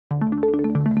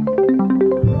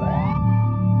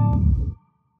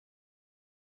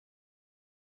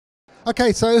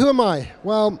Okay, so who am I?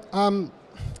 Well, I'm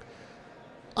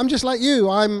just like you.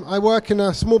 I work in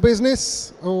a small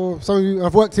business, or some of you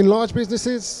have worked in large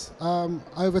businesses,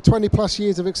 over 20 plus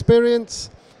years of experience.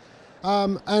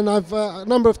 And I've a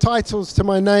number of titles to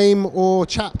my name or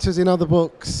chapters in other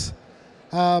books.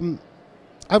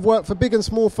 I've worked for big and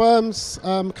small firms,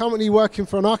 currently working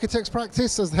for an architect's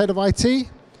practice as the head of IT.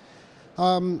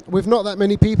 With not that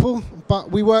many people,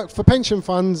 but we work for pension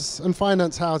funds and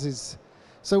finance houses.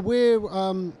 So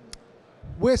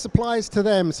we're suppliers to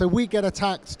them, so we get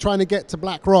attacked trying to get to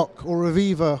BlackRock or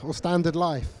Aviva or Standard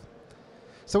Life.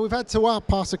 So we've had to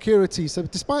up our security. So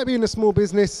despite being a small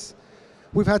business,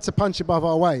 we've had to punch above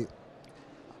our weight.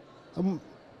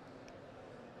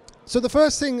 So the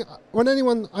first thing, when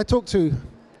anyone I talk to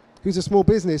who's a small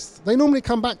business, they normally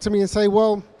come back to me and say,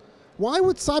 well, why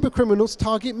would cyber criminals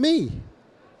target me?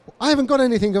 I haven't got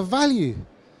anything of value.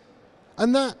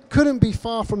 And that couldn't be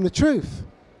far from the truth,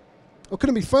 or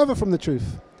couldn't be further from the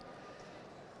truth.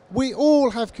 We all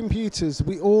have computers,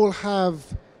 we all have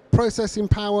processing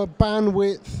power,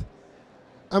 bandwidth,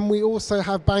 and we also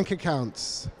have bank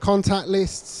accounts, contact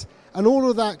lists, and all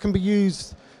of that can be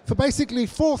used for basically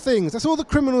 4 things. That's all the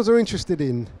criminals are interested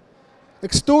in: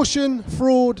 extortion,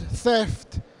 fraud,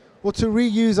 theft, or to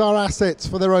reuse our assets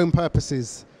for their own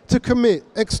purposes, to commit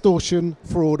extortion,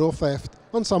 fraud, or theft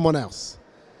on someone else.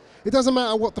 It doesn't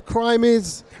matter what the crime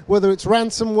is, whether it's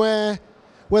ransomware,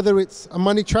 whether it's a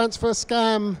money transfer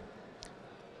scam,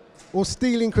 or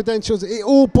stealing credentials. It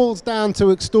all boils down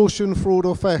to extortion, fraud,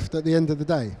 or theft at the end of the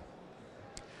day.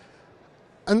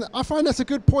 And I find that's a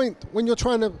good point when you're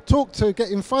trying to talk to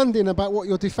getting funding about what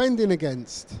you're defending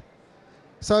against.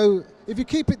 So if you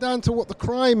keep it down to what the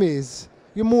crime is,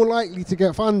 you're more likely to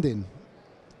get funding.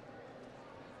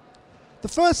 The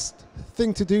first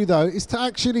thing to do, though, is to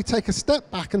actually take a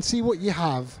step back and see what you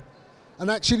have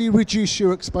and actually reduce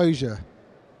your exposure.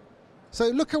 So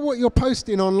look at what you're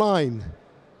posting online.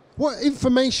 What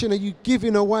information are you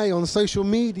giving away on social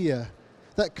media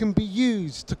that can be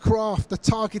used to craft a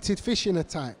targeted phishing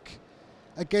attack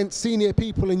against senior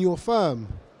people in your firm?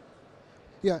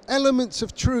 Yeah, elements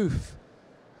of truth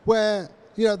where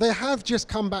they have just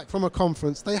come back from a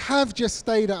conference, they have just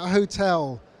stayed at a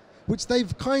hotel, which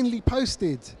they've kindly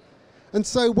posted. And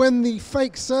so when the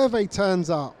fake survey turns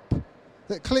up,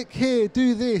 that click here,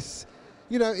 do this,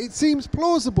 it seems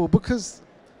plausible because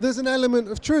there's an element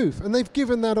of truth, and they've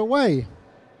given that away.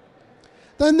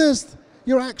 Then there's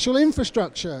your actual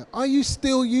infrastructure. Are you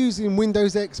still using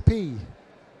Windows XP?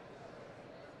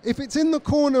 If it's in the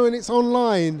corner and it's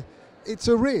online, it's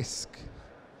a risk.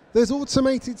 There's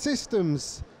automated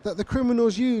systems that the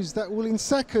criminals use that will in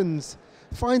seconds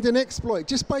find an exploit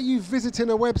just by you visiting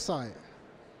a website.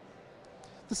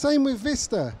 The same with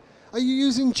Vista. Are you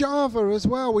using Java as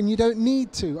well when you don't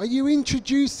need to? Are you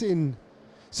introducing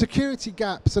security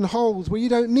gaps and holes where you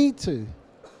don't need to?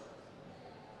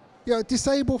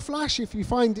 Disable Flash if you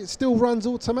find it still runs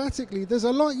automatically. There's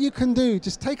a lot you can do.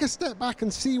 Just take a step back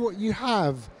and see what you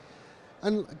have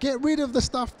and get rid of the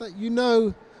stuff that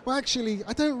well, actually,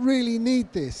 I don't really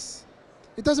need this.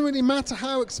 It doesn't really matter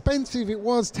how expensive it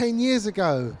was 10 years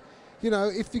ago.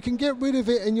 If you can get rid of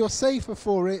it and you're safer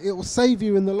for it, it will save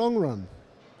you in the long run.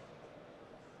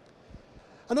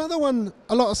 Another one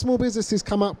a lot of small businesses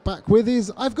come up back with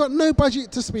is, I've got no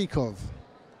budget to speak of.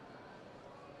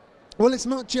 Well, it's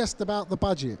not just about the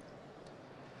budget.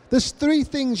 There's 3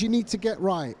 things you need to get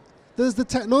right. There's the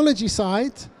technology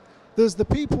side, there's the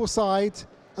people side,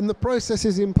 and the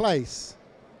processes in place.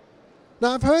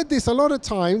 Now, I've heard this a lot of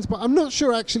times, but I'm not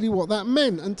sure actually what that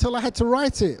meant until I had to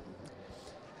write it.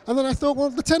 And then I thought, well,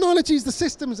 the technology is the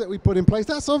systems that we put in place.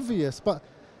 That's obvious. But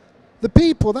the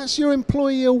people, that's your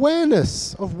employee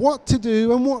awareness of what to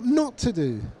do and what not to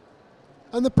do.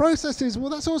 And the processes, well,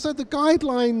 that's also the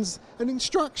guidelines and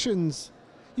instructions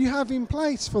you have in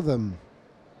place for them.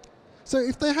 So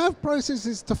if they have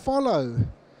processes to follow,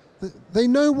 they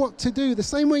know what to do, the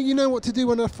same way you know what to do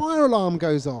when a fire alarm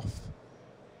goes off.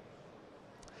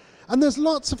 And there's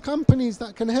lots of companies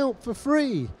that can help for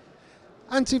free.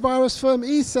 Antivirus firm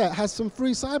ESET has some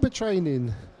free cyber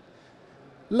training.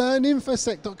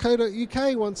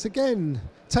 Learninfosec.co.uk, once again.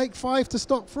 Take 5 to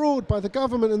stop fraud by the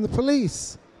government and the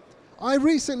police. I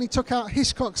recently took out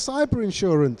Hiscox cyber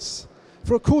insurance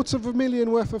for $250,000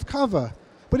 worth of cover.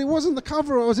 But it wasn't the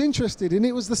cover I was interested in,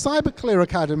 it was the CyberClear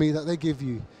Academy that they give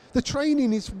you. The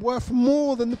training is worth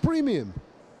more than the premium.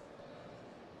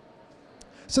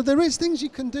 So there is things you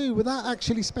can do without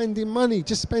actually spending money,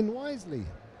 just spend wisely.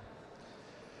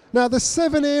 Now there's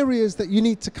 7 areas that you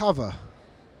need to cover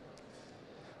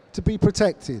to be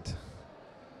protected.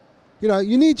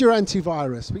 You need your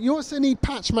antivirus, but you also need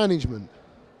patch management.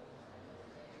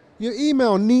 Your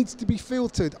email needs to be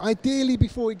filtered, ideally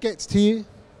before it gets to you.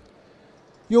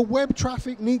 Your web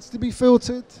traffic needs to be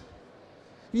filtered.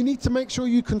 You need to make sure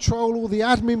you control all the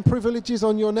admin privileges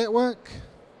on your network.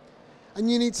 And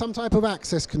you need some type of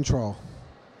access control.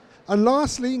 And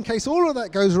lastly, in case all of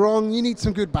that goes wrong, you need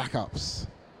some good backups.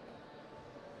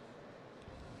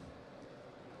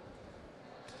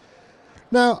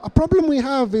 Now, a problem we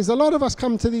have is a lot of us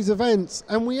come to these events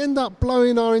and we end up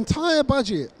blowing our entire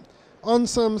budget on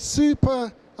some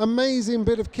super amazing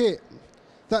bit of kit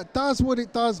that does what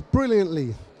it does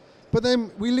brilliantly, but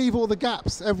then we leave all the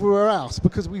gaps everywhere else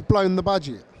because we've blown the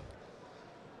budget.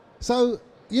 So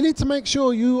you need to make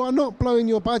sure you are not blowing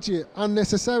your budget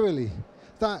unnecessarily,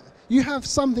 that you have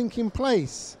something in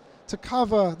place to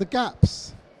cover the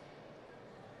gaps.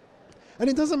 And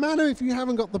it doesn't matter if you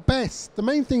haven't got the best. The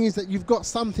main thing is that you've got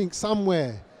something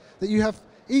somewhere, that you have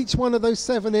each one of those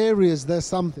 7 areas, there's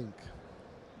something.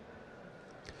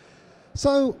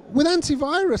 So with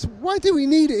antivirus, why do we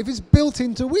need it if it's built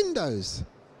into Windows?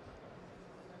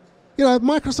 You know,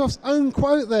 Microsoft's own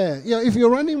quote there, you know, if you're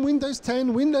running Windows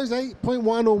 10, Windows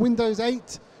 8.1 or Windows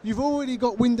 8, you've already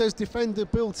got Windows Defender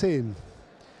built in.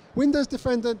 Windows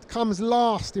Defender comes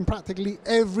last in practically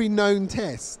every known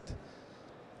test.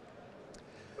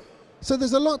 So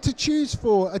there's a lot to choose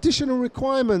for, additional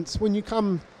requirements when you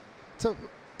come to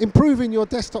improving your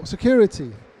desktop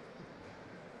security.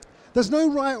 There's no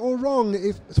right or wrong,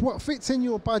 if it's what fits in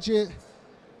your budget,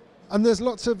 and there's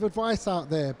lots of advice out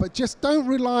there, but just don't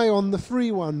rely on the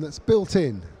free one that's built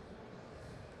in.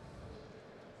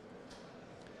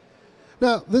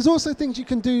 Now, there's also things you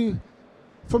can do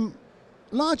from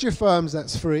larger firms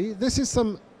that's free. This is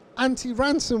some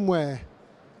anti-ransomware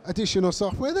additional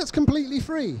software that's completely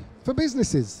free for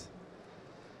businesses.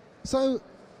 So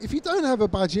if you don't have a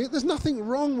budget, there's nothing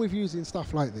wrong with using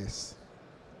stuff like this.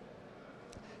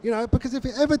 You know, because if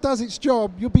it ever does its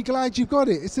job, you'll be glad you got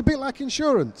it. It's a bit like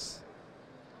insurance.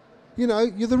 You know,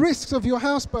 the risks of your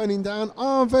house burning down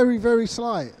are very, very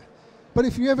slight. But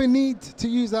if you ever need to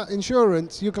use that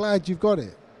insurance, you're glad you've got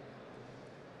it.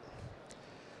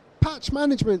 Patch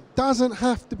management doesn't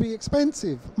have to be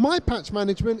expensive. My patch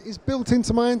management is built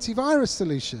into my antivirus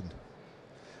solution.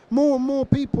 More and more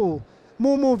people,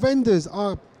 more and more vendors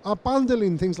are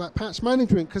bundling things like patch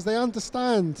management because they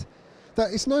understand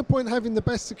that it's no point having the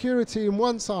best security in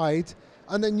one side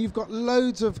and then you've got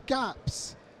loads of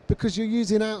gaps because you're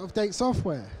using out-of-date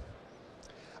software.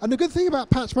 And the good thing about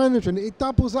patch management, it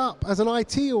doubles up as an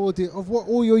IT audit of what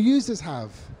all your users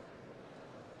have.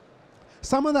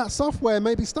 Some of that software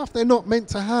may be stuff they're not meant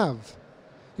to have.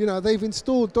 You know, they've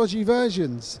installed dodgy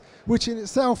versions, which in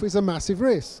itself is a massive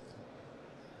risk.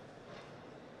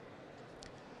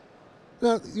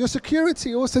 Now, your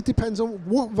security also depends on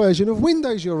what version of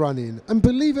Windows you're running. And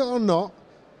believe it or not,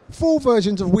 4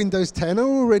 versions of Windows 10 are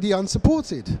already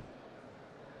unsupported.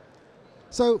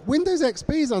 So Windows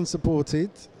XP is unsupported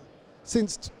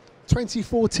since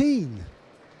 2014.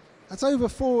 That's over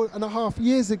 4.5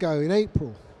 years ago in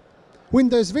April.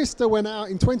 Windows Vista went out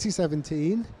in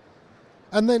 2017.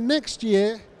 And then next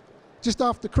year, just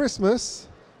after Christmas,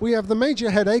 we have the major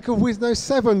headache of Windows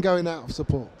 7 going out of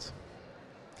support.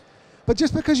 But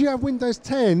just because you have Windows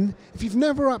 10, if you've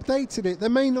never updated it, there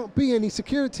may not be any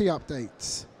security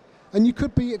updates. And you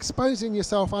could be exposing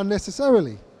yourself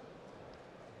unnecessarily.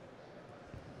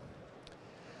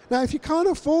 Now, if you can't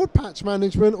afford patch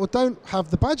management or don't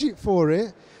have the budget for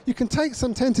it, you can take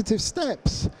some tentative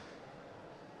steps.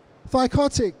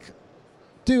 Thycotic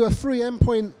do a free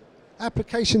endpoint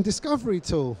application discovery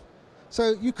tool.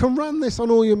 So you can run this on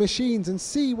all your machines and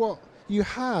see what you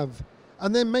have,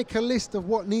 and then make a list of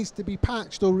what needs to be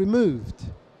patched or removed.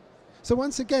 So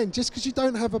once again, just because you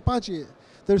don't have a budget,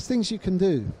 there's things you can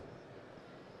do.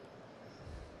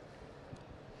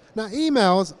 Now,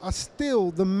 emails are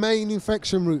still the main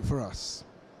infection route for us.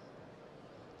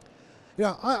 You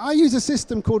know, I use a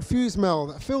system called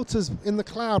FuseMail that filters in the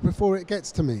cloud before it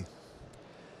gets to me.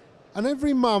 And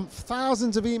every month,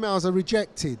 thousands of emails are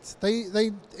rejected.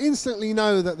 They instantly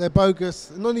know that they're bogus.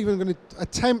 They're not even going to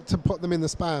attempt to put them in the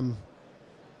spam.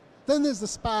 Then there's the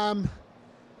spam.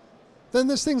 Then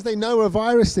there's things they know are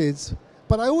viruses.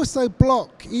 But I also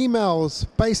block emails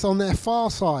based on their file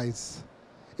size.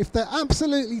 If they're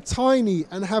absolutely tiny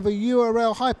and have a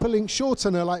URL hyperlink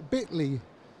shortener like bit.ly,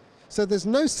 so there's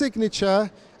no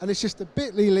signature and it's just a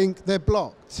bit.ly link, they're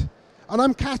blocked. And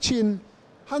I'm catching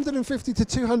 150 to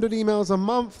 200 emails a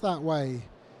month that way,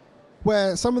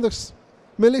 where some of the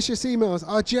malicious emails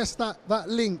are just that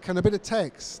link and a bit of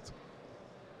text.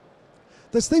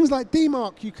 There's things like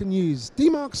DMARC you can use.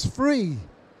 DMARC's free,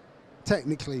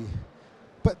 technically,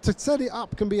 but to set it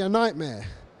up can be a nightmare.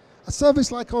 A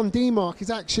service like OnDmark is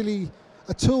actually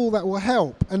a tool that will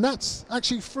help, and that's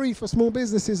actually free for small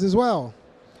businesses as well.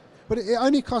 But it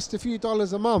only costs a few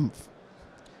dollars a month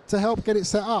to help get it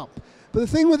set up. But the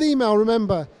thing with email,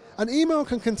 remember, an email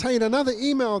can contain another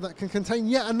email that can contain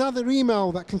yet another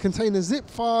email that can contain a zip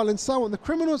file and so on. The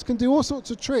criminals can do all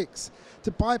sorts of tricks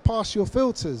to bypass your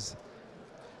filters,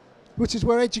 which is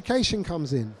where education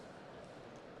comes in.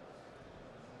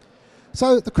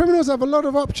 So the criminals have a lot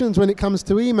of options when it comes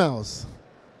to emails.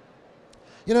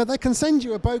 You know, they can send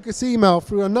you a bogus email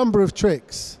through a number of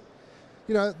tricks.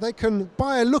 You know, they can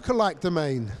buy a lookalike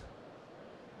domain.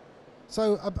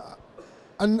 So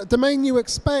a domain you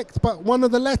expect, but one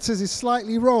of the letters is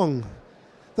slightly wrong.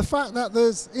 The fact that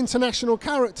there's international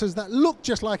characters that look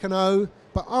just like an O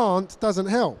but aren't doesn't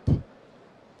help.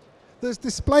 There's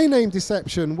display name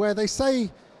deception, where they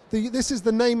say this is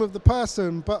the name of the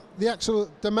person, but the actual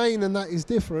domain and that is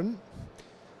different.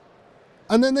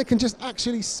 And then they can just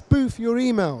actually spoof your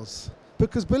emails,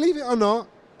 because believe it or not,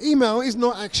 email is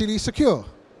not actually secure.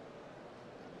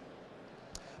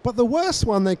 But the worst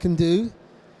one they can do,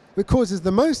 which causes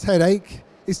the most headache,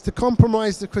 is to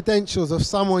compromise the credentials of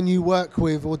someone you work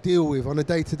with or deal with on a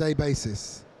day-to-day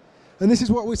basis. And this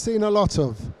is what we're seeing a lot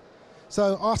of.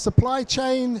 So our supply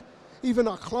chain, even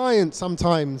our clients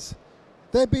sometimes,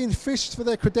 they're being phished for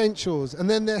their credentials, and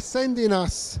then they're sending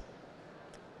us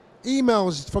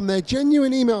emails from their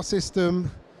genuine email system,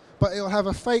 but it'll have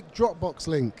a fake Dropbox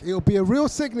link. It'll be a real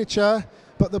signature,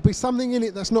 but there'll be something in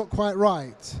it that's not quite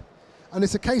right. And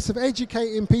it's a case of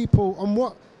educating people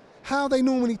on how they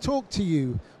normally talk to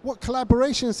you, what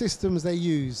collaboration systems they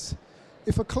use.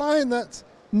 If a client that's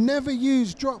never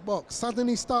used Dropbox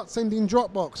suddenly starts sending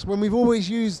Dropbox when we've always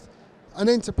used an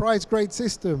enterprise-grade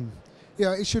system, you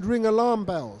know, it should ring alarm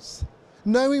bells.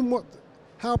 Knowing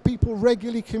how people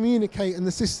regularly communicate and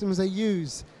the systems they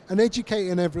use, and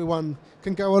educating everyone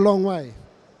can go a long way.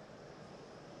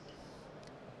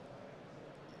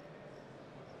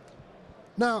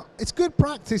 Now, it's good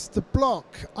practice to block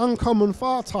uncommon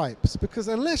file types, because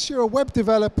unless you're a web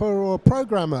developer or a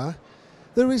programmer,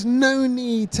 there is no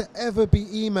need to ever be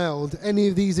emailed any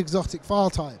of these exotic file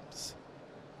types.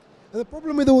 And the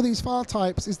problem with all these file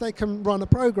types is they can run a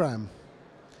program.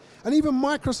 And even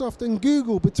Microsoft and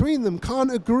Google, between them,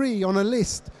 can't agree on a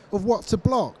list of what to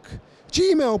block.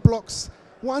 Gmail blocks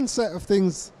one set of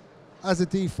things as a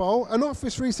default, and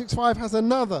Office 365 has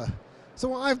another. So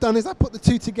what I've done is I put the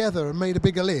two together and made a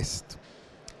bigger list.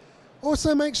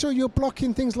 Also, make sure you're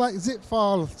blocking things like zip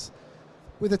files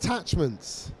with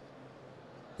attachments.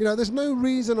 You know, there's no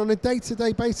reason on a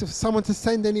day-to-day basis for someone to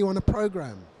send anyone a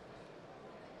program.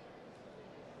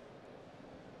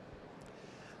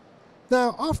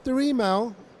 Now, after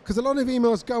email, because a lot of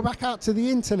emails go back out to the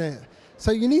internet,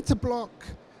 so you need to block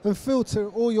and filter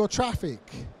all your traffic.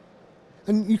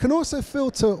 And you can also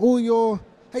filter all your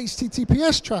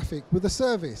HTTPS traffic with a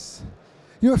service.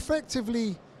 You're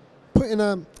effectively putting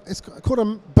it's called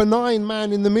a benign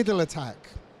man-in-the-middle attack.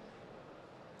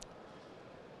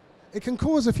 It can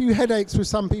cause a few headaches with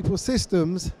some people's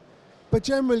systems, but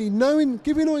generally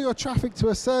giving all your traffic to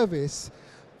a service,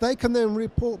 they can then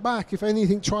report back if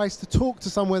anything tries to talk to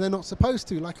somewhere they're not supposed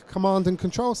to, like a command and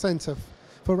control center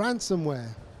for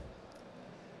ransomware.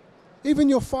 Even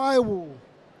your firewall,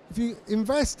 if you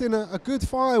invest in a good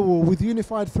firewall with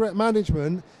unified threat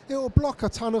management, it will block a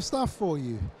ton of stuff for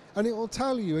you, and it will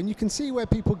tell you, and you can see where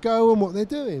people go and what they're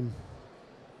doing.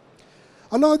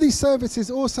 A lot of these services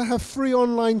also have free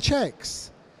online checks.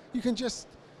 You can just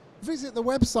visit the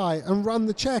website and run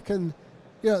the check, and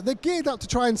they're geared up to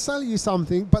try and sell you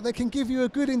something, but they can give you a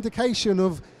good indication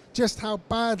of just how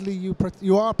badly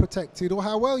you are protected or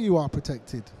how well you are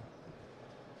protected.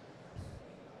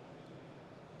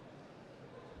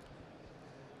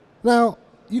 Now,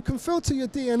 you can filter your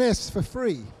DNS for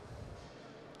free.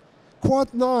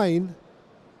 Quad 9,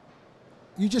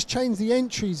 you just change the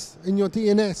entries in your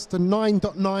DNS to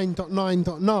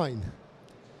 9.9.9.9.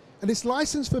 And it's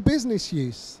licensed for business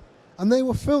use. And they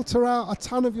will filter out a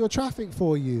ton of your traffic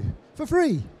for you for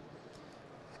free.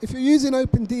 If you're using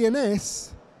OpenDNS,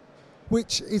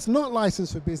 which is not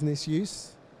licensed for business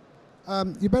use,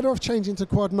 you're better off changing to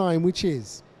Quad 9, which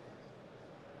is.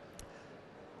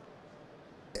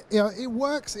 It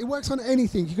works on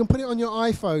anything. You can put it on your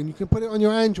iPhone, you can put it on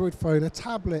your Android phone, a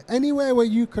tablet, anywhere where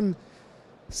you can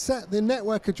set the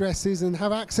network addresses and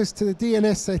have access to the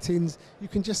DNS settings, you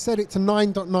can just set it to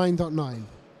 9.9.9.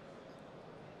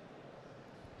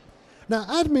 Now,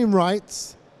 admin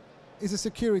rights is a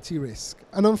security risk.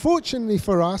 And unfortunately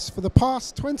for us, for the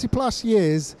past 20 plus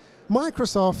years,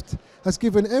 Microsoft has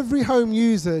given every home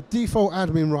user default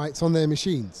admin rights on their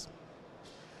machines.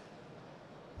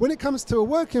 When it comes to a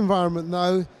work environment,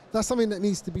 though, that's something that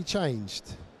needs to be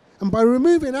changed. And by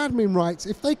removing admin rights,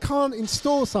 if they can't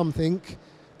install something,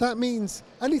 that means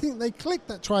anything they click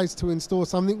that tries to install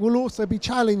something will also be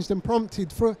challenged and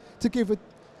prompted to give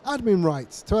admin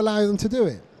rights to allow them to do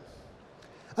it.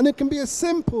 And it can be as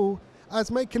simple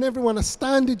as making everyone a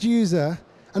standard user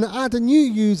and add a new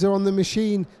user on the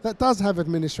machine that does have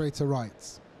administrator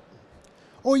rights.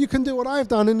 Or you can do what I've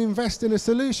done and invest in a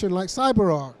solution like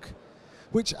CyberTalks,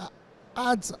 which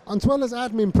adds, as well as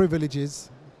admin privileges,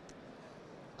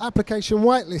 application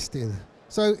whitelisting.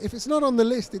 So if it's not on the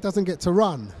list, it doesn't get to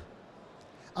run.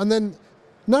 And then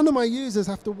none of my users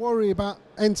have to worry about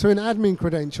entering admin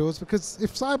credentials, because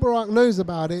if CyberTalks knows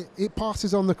about it, it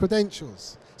passes on the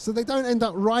credentials. So they don't end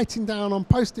up writing down on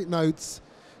post-it notes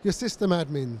your system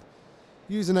admin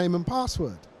username and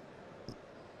password.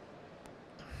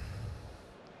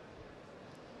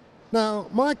 Now,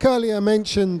 Mike earlier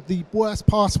mentioned the worst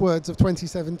passwords of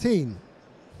 2017.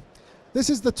 This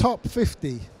is the top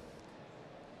 50.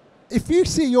 If you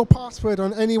see your password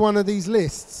on any one of these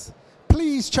lists,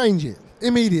 please change it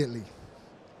immediately.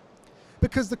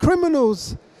 Because the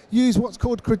criminals use what's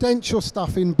called credential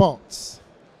stuffing bots.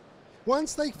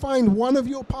 Once they find one of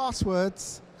your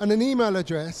passwords and an email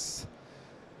address,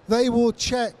 they will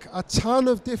check a ton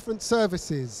of different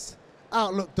services,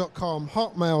 Outlook.com,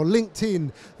 Hotmail,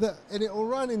 LinkedIn, and it will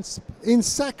run in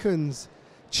seconds.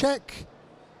 Check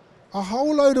a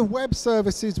whole load of web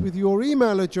services with your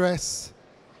email address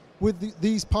with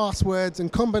these passwords and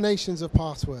combinations of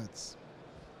passwords.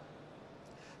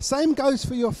 Same goes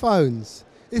for your phones.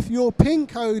 If your PIN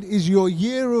code is your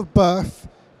year of birth,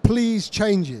 please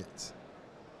change it.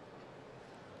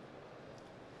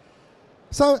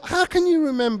 So how can you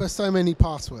remember so many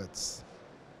passwords?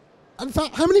 In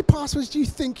fact, how many passwords do you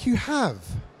think you have?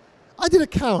 I did a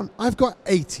count. I've got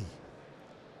 80.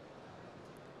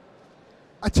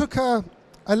 I took a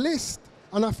list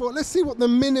and I thought, let's see what the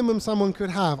minimum someone could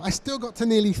have. I still got to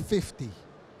nearly 50.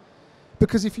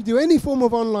 Because if you do any form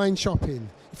of online shopping,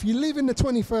 if you live in the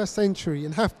 21st century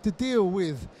and have to deal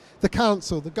with the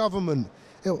council, the government,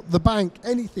 the bank,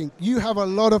 anything, you have a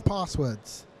lot of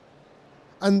passwords.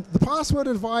 And the password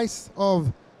advice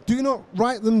of do not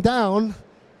write them down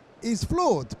is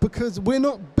flawed, because we're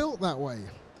not built that way.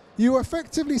 You're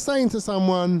effectively saying to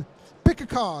someone, pick a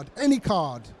card, any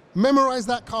card, memorize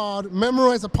that card,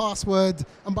 memorize a password,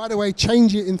 and by the way,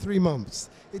 change it in 3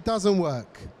 months. It doesn't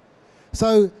work.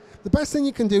 So the best thing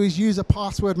you can do is use a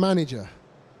password manager.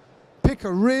 Pick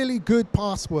a really good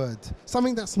password,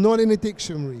 something that's not in a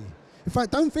dictionary. In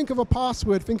fact, don't think of a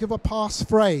password, think of a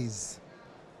passphrase.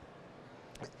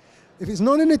 If it's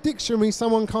not in a dictionary,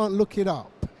 someone can't look it up.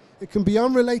 It can be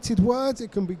unrelated words,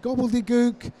 it can be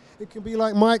gobbledygook, it can be,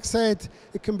 like Mike said,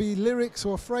 it can be lyrics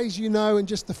or a phrase you know and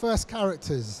just the first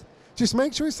characters. Just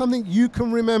make sure it's something you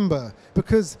can remember,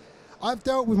 because I've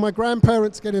dealt with my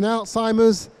grandparents getting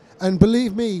Alzheimer's, and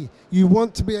believe me, you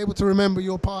want to be able to remember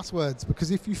your passwords,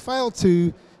 because if you fail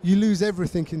to, you lose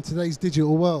everything in today's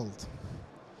digital world.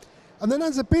 And then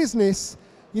as a business,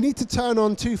 you need to turn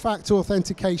on two-factor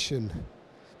authentication.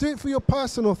 Do it for your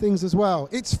personal things as well.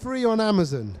 It's free on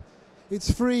Amazon. It's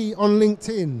free on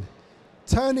LinkedIn.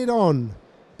 Turn it on,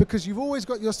 because you've always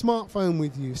got your smartphone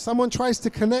with you. If someone tries to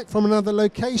connect from another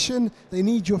location, they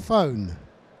need your phone.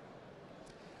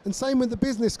 And same with the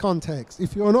business context.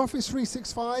 If you're on Office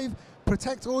 365,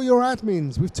 protect all your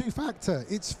admins with two-factor.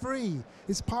 It's free.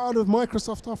 It's part of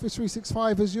Microsoft Office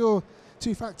 365 Azure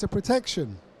two-factor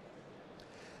protection.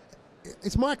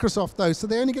 It's Microsoft though, so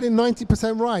they're only getting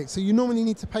 90% right. So you normally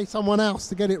need to pay someone else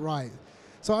to get it right.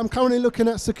 So I'm currently looking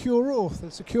at Secure Auth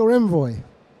and Secure Envoy.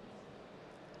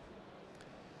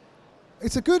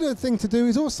 It's a good thing to do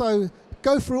is also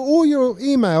go through all your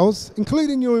emails,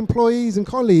 including your employees and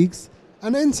colleagues,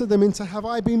 and enter them into Have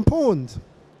I Been Pawned?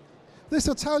 This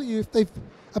will tell you if they've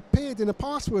appeared in a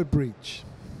password breach.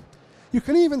 You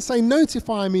can even say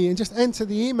notify me and just enter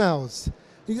the emails.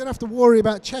 You don't have to worry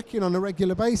about checking on a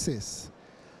regular basis.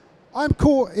 I'm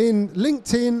caught in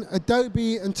LinkedIn,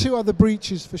 Adobe, and 2 other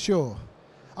breaches for sure.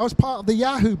 I was part of the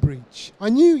Yahoo breach. I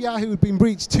knew Yahoo had been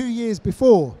breached 2 years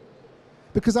before,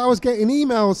 because I was getting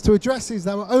emails to addresses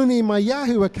that were only in my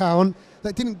Yahoo account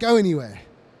that didn't go anywhere.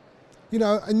 You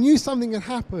know, I knew something had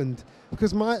happened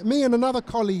because me and another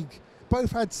colleague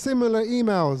both had similar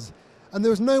emails, and there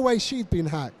was no way she'd been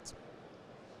hacked.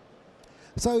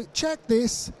 So check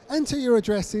this, enter your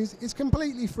addresses, it's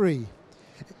completely free.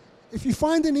 If you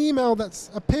find an email that's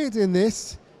appeared in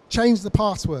this, change the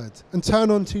password and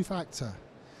turn on two-factor.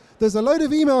 There's a load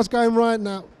of emails going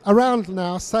around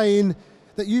now saying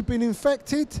that you've been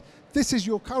infected, this is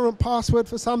your current password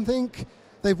for something,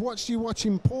 They've watched you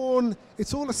watching porn.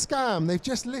 It's all a scam. They've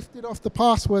just lifted off the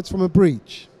passwords from a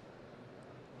breach.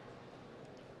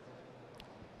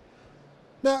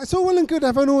 Now, it's all well and good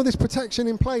having all this protection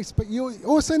in place, but you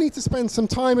also need to spend some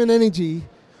time and energy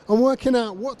on working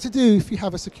out what to do if you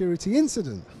have a security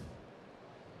incident.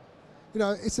 You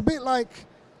know, it's a bit like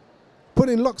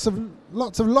putting lots of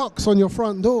locks on your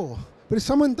front door. But if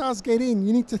someone does get in,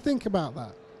 you need to think about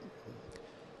that.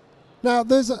 Now,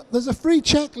 there's a free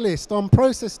checklist on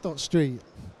process.street,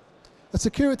 a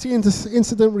security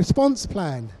incident response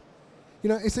plan. You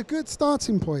know, it's a good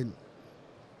starting point.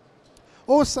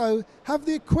 Also, have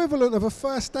the equivalent of a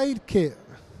first aid kit,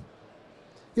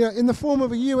 you know, in the form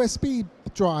of a USB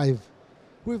drive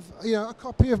with, you know, a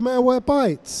copy of Malware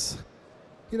Bytes,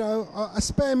 you know, a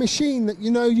spare machine that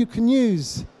you know you can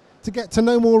use to get to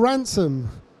no more ransom.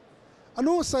 And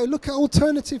also look at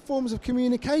alternative forms of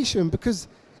communication, because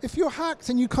if you're hacked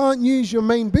and you can't use your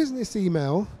main business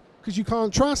email because you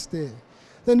can't trust it,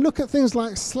 then look at things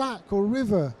like Slack or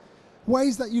River,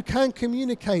 ways that you can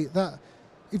communicate that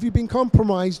if you've been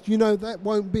compromised, you know that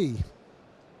won't be.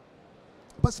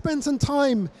 But spend some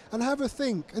time and have a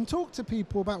think and talk to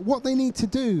people about what they need to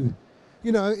do.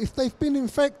 You know, if they've been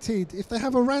infected, if they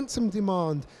have a ransom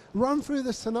demand, run through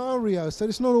the scenario so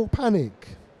it's not all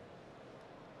panic.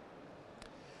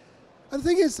 And the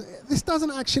thing is, this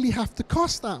doesn't actually have to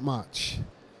cost that much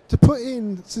to put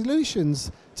in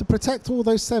solutions to protect all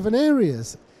those 7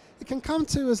 areas. It can come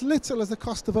to as little as the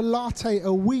cost of a latte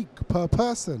a week per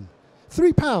person.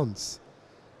 £3.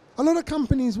 A lot of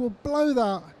companies will blow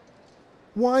that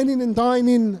wining and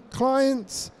dining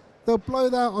clients, they'll blow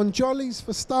that on jollies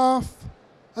for staff,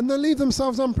 and they'll leave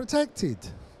themselves unprotected.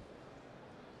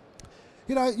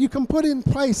 You know, you can put in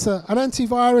place an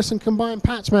antivirus and combined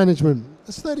patch management.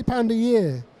 That's £30 a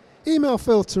year. Email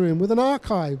filtering with an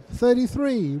archive,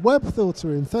 33. Web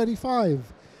filtering, 35.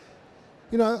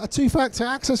 You know, a 2-factor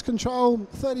access control,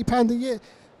 £30 a year.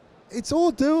 It's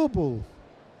all doable,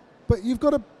 but you've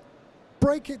got to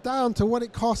break it down to what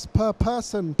it costs per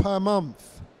person per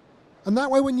month. And that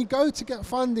way, when you go to get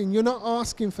funding, you're not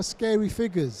asking for scary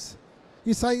figures.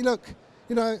 You say, look,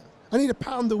 you know, I need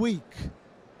 £1 a week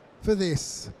for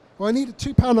this, or I need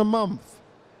 £2 a month.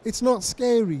 It's not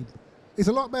scary. It's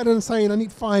a lot better than saying I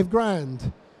need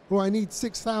 £5,000 or I need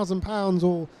 £6,000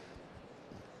 or.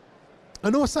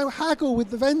 And also haggle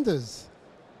with the vendors.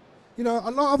 You know,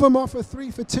 a lot of them offer 3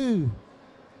 for 2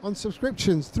 on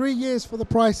subscriptions, 3 years for the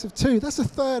price of 2. That's a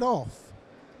third off.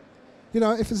 You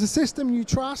know, if it's a system you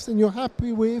trust and you're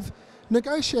happy with,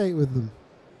 negotiate with them.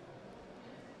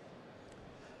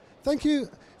 Thank you.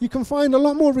 You can find a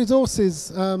lot more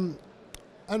resources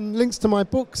and links to my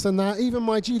books and even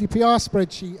my GDPR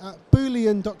spreadsheet at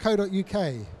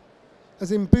boolean.co.uk,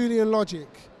 as in Boolean logic.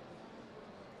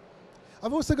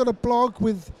 I've also got a blog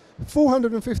with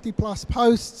 450 plus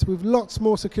posts with lots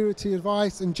more security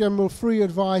advice and general free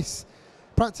advice.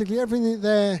 Practically everything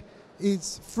there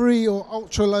is free or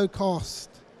ultra low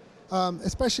cost,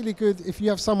 especially good if you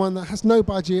have someone that has no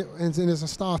budget and is a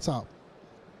startup.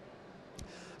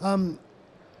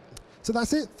 So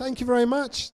that's it. Thank you very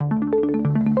much.